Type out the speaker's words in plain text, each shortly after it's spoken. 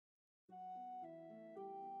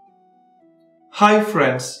Hi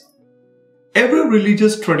friends. Every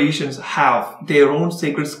religious traditions have their own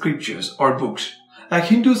sacred scriptures or books. Like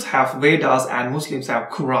Hindus have Vedas and Muslims have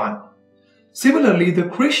Quran. Similarly, the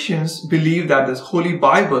Christians believe that this Holy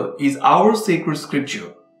Bible is our sacred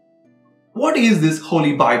scripture. What is this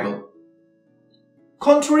Holy Bible?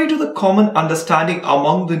 Contrary to the common understanding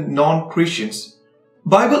among the non-Christians,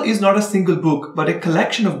 Bible is not a single book but a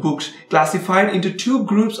collection of books classified into two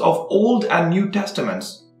groups of Old and New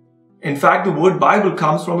Testaments. In fact, the word Bible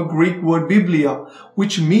comes from a Greek word biblia,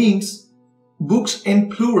 which means books in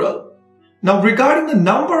plural. Now, regarding the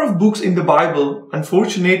number of books in the Bible,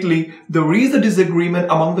 unfortunately, there is a disagreement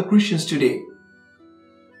among the Christians today.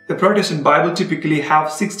 The Protestant Bible typically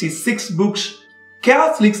have 66 books.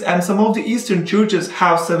 Catholics and some of the Eastern churches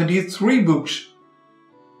have 73 books.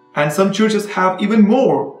 And some churches have even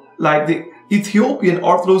more, like the Ethiopian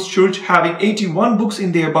Orthodox Church having 81 books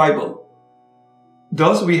in their Bible.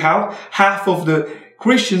 Thus, we have half of the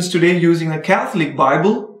Christians today using a Catholic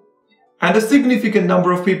Bible and a significant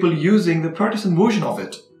number of people using the Protestant version of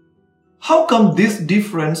it. How come this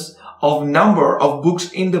difference of number of books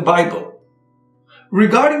in the Bible?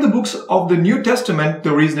 Regarding the books of the New Testament,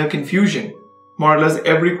 there is no confusion. More or less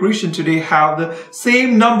every Christian today have the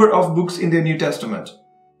same number of books in their New Testament.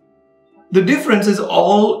 The difference is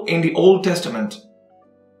all in the Old Testament.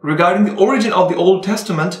 Regarding the origin of the Old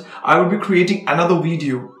Testament, I will be creating another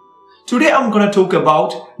video. Today I'm going to talk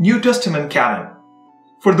about New Testament Canon.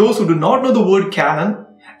 For those who do not know the word canon,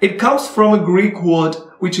 it comes from a Greek word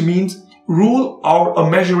which means rule or a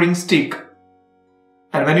measuring stick.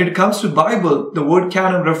 And when it comes to Bible, the word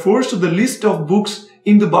canon refers to the list of books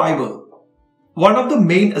in the Bible. One of the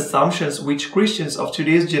main assumptions which Christians of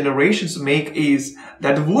today's generations make is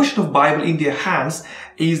that the version of Bible in their hands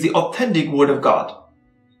is the authentic word of God.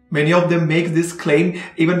 Many of them make this claim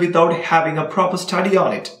even without having a proper study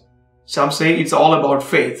on it. Some say it's all about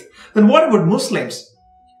faith. Then what about Muslims?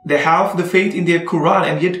 They have the faith in their Quran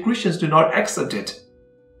and yet Christians do not accept it.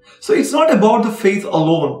 So it's not about the faith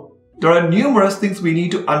alone. There are numerous things we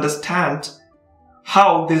need to understand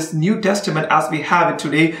how this New Testament as we have it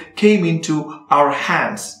today came into our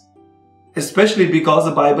hands. Especially because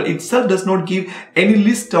the Bible itself does not give any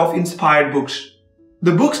list of inspired books.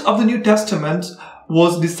 The books of the New Testament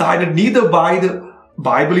was decided neither by the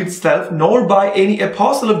Bible itself nor by any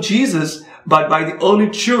apostle of Jesus, but by the early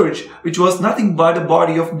church, which was nothing but a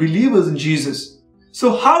body of believers in Jesus.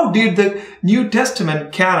 So how did the New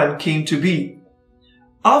Testament canon came to be?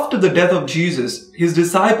 After the death of Jesus, his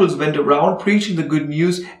disciples went around preaching the good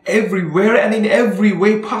news everywhere and in every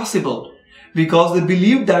way possible, because they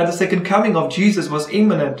believed that the second coming of Jesus was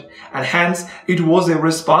imminent, and hence it was a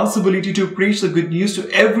responsibility to preach the good news to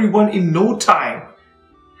everyone in no time.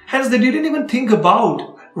 Hence, they didn't even think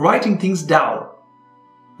about writing things down.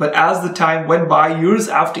 But as the time went by, years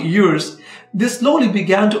after years, they slowly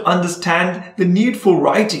began to understand the need for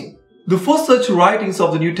writing. The first such writings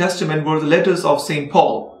of the New Testament were the letters of St.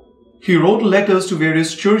 Paul. He wrote letters to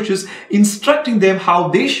various churches instructing them how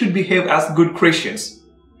they should behave as good Christians.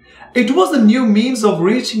 It was a new means of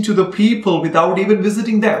reaching to the people without even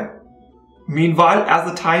visiting them. Meanwhile,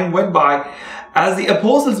 as the time went by, as the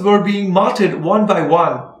apostles were being martyred one by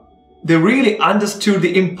one, they really understood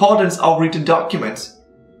the importance of written documents,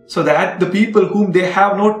 so that the people whom they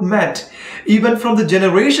have not met, even from the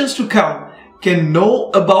generations to come, can know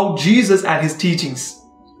about Jesus and his teachings.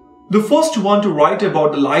 The first one to write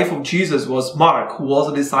about the life of Jesus was Mark, who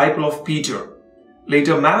was a disciple of Peter.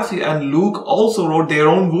 Later, Matthew and Luke also wrote their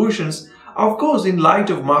own versions, of course in light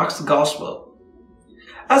of Mark's Gospel.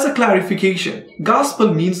 As a clarification,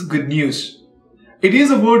 Gospel means good news. It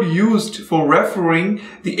is a word used for referring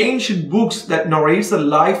the ancient books that narrates the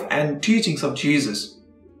life and teachings of Jesus.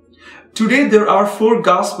 Today there are 4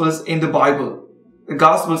 Gospels in the Bible. The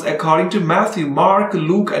Gospels according to Matthew, Mark,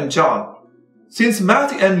 Luke and John. Since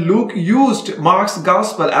Matthew and Luke used Mark's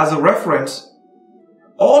Gospel as a reference,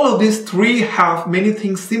 all of these 3 have many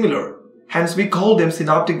things similar. Hence we call them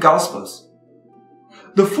synoptic Gospels.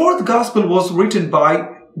 The 4th Gospel was written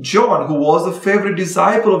by John, who was a favorite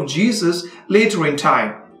disciple of Jesus later in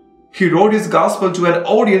time. He wrote his gospel to an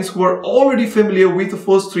audience who were already familiar with the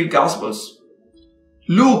first 3 gospels.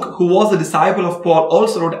 Luke, who was a disciple of Paul,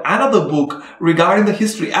 also wrote another book regarding the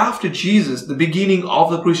history after Jesus, the beginning of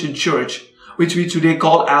the Christian church, which we today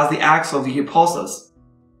call as the Acts of the Apostles.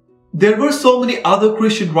 There were so many other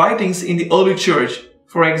Christian writings in the early church.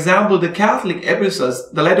 For example, the Catholic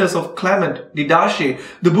epistles, the letters of Clement, Didache,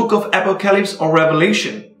 the book of Apocalypse or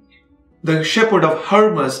Revelation, the Shepherd of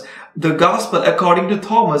Hermas, the Gospel according to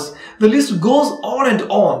Thomas, the list goes on and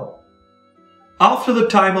on. After the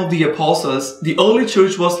time of the apostles, the early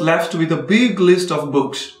church was left with a big list of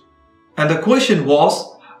books. And the question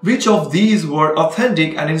was, which of these were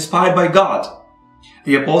authentic and inspired by God?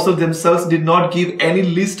 The apostles themselves did not give any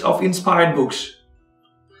list of inspired books.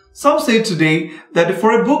 Some say today that for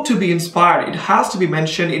a book to be inspired, it has to be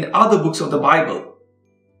mentioned in other books of the Bible.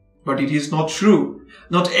 But it is not true.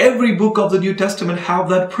 Not every book of the New Testament have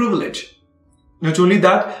that privilege. Not only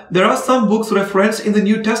that, there are some books referenced in the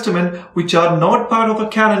New Testament which are not part of the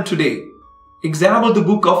canon today. Example, the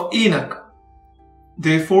book of Enoch.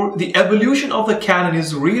 Therefore, the evolution of the canon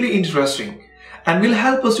is really interesting and will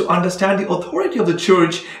help us to understand the authority of the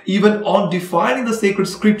church even on defining the sacred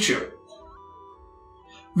scripture.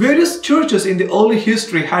 Various churches in the early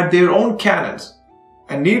history had their own canons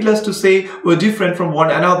and needless to say were different from one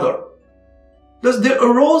another. Thus, there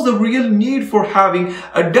arose the real need for having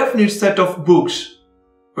a definite set of books.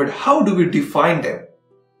 But how do we define them?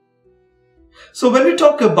 So when we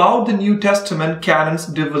talk about the New Testament canon's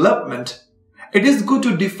development, it is good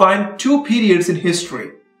to define two periods in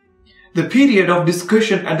history. The period of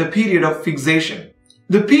discussion and the period of fixation.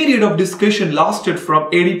 The period of discussion lasted from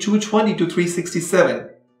AD 220 to 367.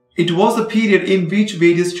 It was a period in which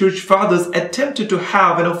various church fathers attempted to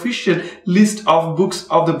have an official list of books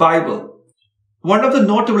of the Bible. One of the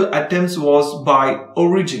notable attempts was by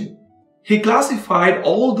Origen. He classified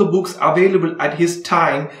all the books available at his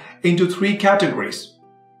time into three categories.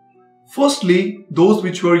 Firstly, those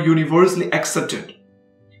which were universally accepted.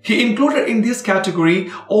 He included in this category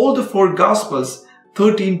all the four Gospels,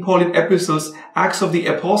 13 Pauline epistles, Acts of the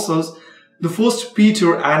Apostles, the 1st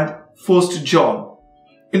Peter and 1st John.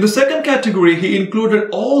 In the second category, he included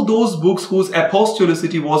all those books whose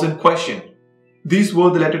apostolicity was in question. These were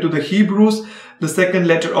the letter to the Hebrews, the second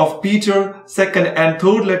letter of Peter, second and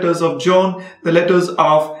third letters of John, the letters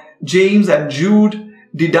of James and Jude,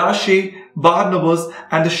 Didache, Barnabas,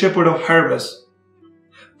 and the shepherd of Hermas.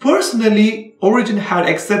 Personally, Origen had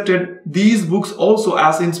accepted these books also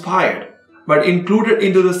as inspired, but included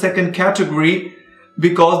into the second category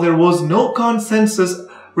because there was no consensus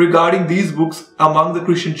regarding these books among the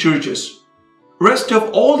Christian churches. Rest of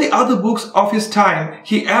all the other books of his time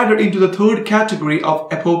he added into the third category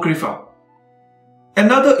of Apocrypha.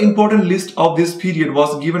 Another important list of this period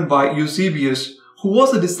was given by Eusebius, who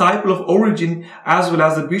was a disciple of Origen as well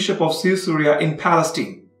as the bishop of Caesarea in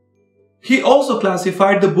Palestine. He also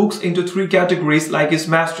classified the books into three categories like his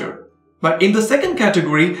master. But in the second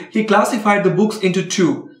category, he classified the books into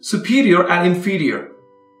two, superior and inferior.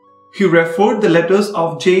 He referred the letters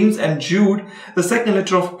of James and Jude, the second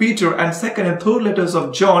letter of Peter and second and third letters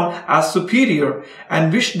of John as superior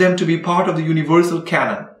and wished them to be part of the universal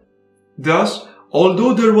canon. Thus,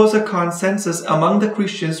 although there was a consensus among the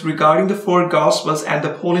Christians regarding the four Gospels and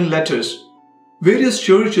the Pauline letters, various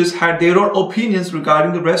churches had their own opinions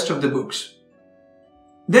regarding the rest of the books.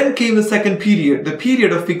 Then came the second period, the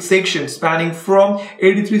period of fixation spanning from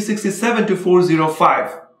AD 367 to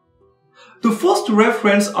 405. The first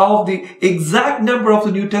reference of the exact number of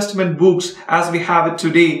the New Testament books as we have it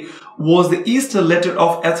today was the Easter letter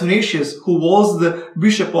of Athanasius, who was the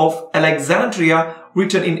Bishop of Alexandria,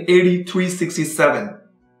 written in AD 367.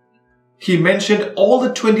 He mentioned all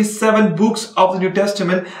the 27 books of the New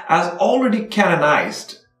Testament as already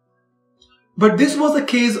canonized. But this was the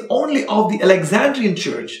case only of the Alexandrian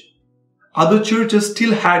church. Other churches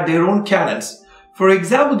still had their own canons. For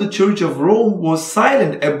example, the Church of Rome was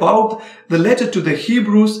silent about the letter to the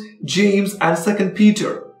Hebrews, James and 2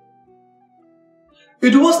 Peter.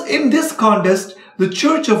 It was in this context the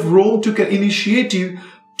Church of Rome took an initiative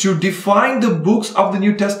to define the books of the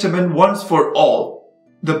New Testament once for all.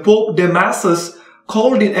 The Pope Damasus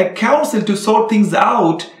called in a council to sort things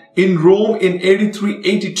out in Rome in AD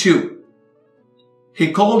 382.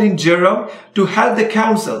 He called in Jerome to help the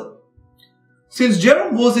council. Since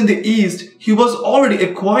Jerome was in the East, he was already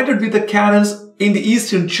acquainted with the canons in the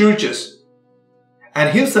Eastern churches, and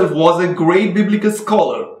himself was a great biblical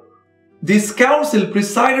scholar. This council,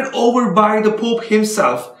 presided over by the Pope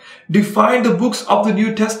himself, defined the books of the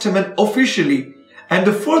New Testament officially, and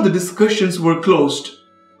the further discussions were closed.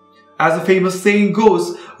 As the famous saying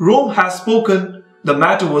goes, Rome has spoken, the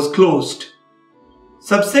matter was closed.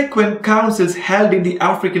 Subsequent councils held in the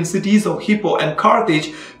African cities of Hippo and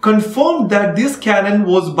Carthage confirmed that this canon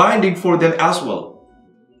was binding for them as well.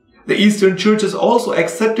 The Eastern churches also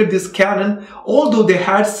accepted this canon, although they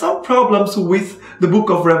had some problems with the book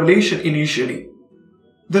of Revelation initially.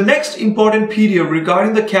 The next important period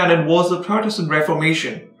regarding the canon was the Protestant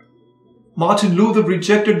Reformation. Martin Luther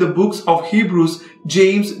rejected the books of Hebrews,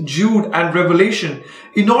 James, Jude and Revelation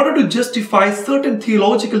in order to justify certain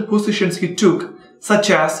theological positions he took,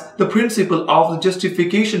 such as the principle of the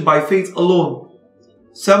justification by faith alone.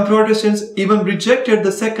 Some Protestants even rejected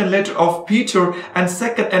the second letter of Peter and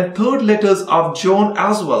second and third letters of John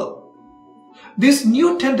as well. This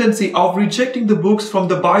new tendency of rejecting the books from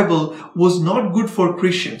the Bible was not good for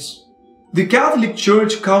Christians. The Catholic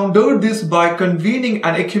Church countered this by convening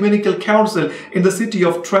an ecumenical council in the city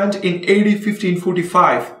of Trent in AD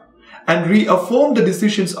 1545 and reaffirmed the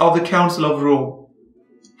decisions of the Council of Rome.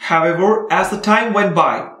 However, as the time went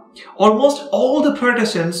by, almost all the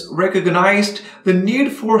Protestants recognized the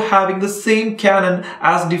need for having the same canon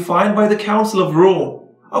as defined by the Council of Rome,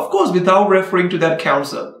 of course without referring to that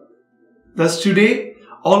council. Thus today,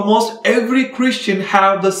 almost every Christian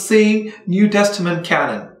have the same New Testament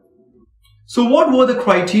canon. So what were the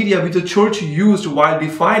criteria which the church used while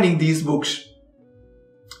defining these books?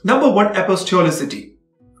 Number one, apostolicity.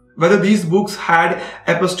 Whether these books had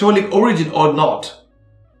apostolic origin or not.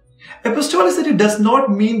 Apostolicity does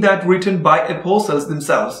not mean that written by apostles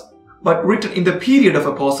themselves, but written in the period of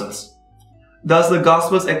apostles. Thus, the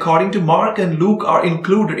Gospels according to Mark and Luke are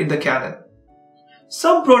included in the canon.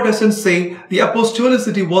 Some Protestants say the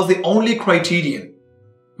apostolicity was the only criterion.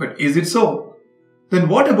 But is it so? Then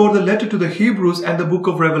what about the letter to the Hebrews and the book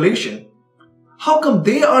of Revelation? How come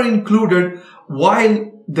they are included while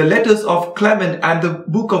the letters of Clement and the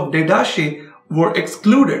book of Didache were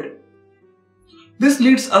excluded? This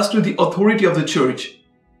leads us to the authority of the church.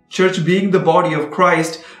 Church being the body of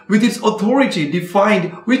Christ, with its authority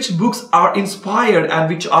defined which books are inspired and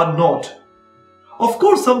which are not. Of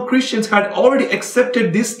course, some Christians had already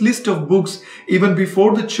accepted this list of books even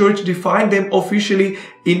before the church defined them officially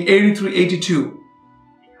in AD 382.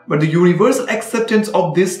 But the universal acceptance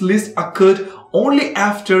of this list occurred only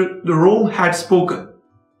after the Rome had spoken.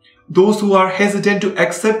 Those who are hesitant to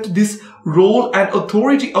accept this role and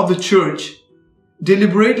authority of the church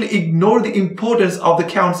deliberately ignore the importance of the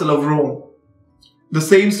Council of Rome. The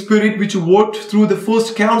same spirit which worked through the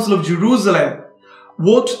first Council of Jerusalem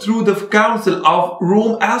worked through the Council of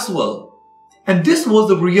Rome as well. And this was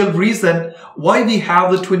the real reason why we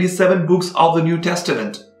have the 27 books of the New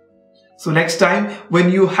Testament. So next time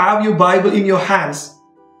when you have your Bible in your hands,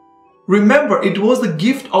 remember it was the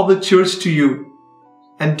gift of the church to you.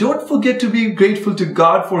 And don't forget to be grateful to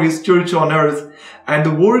God for His church on earth and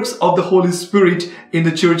the works of the Holy Spirit in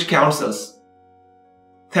the church councils.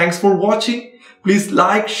 Thanks for watching. Please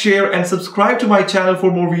like, share and subscribe to my channel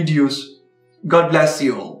for more videos. God bless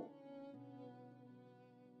you all.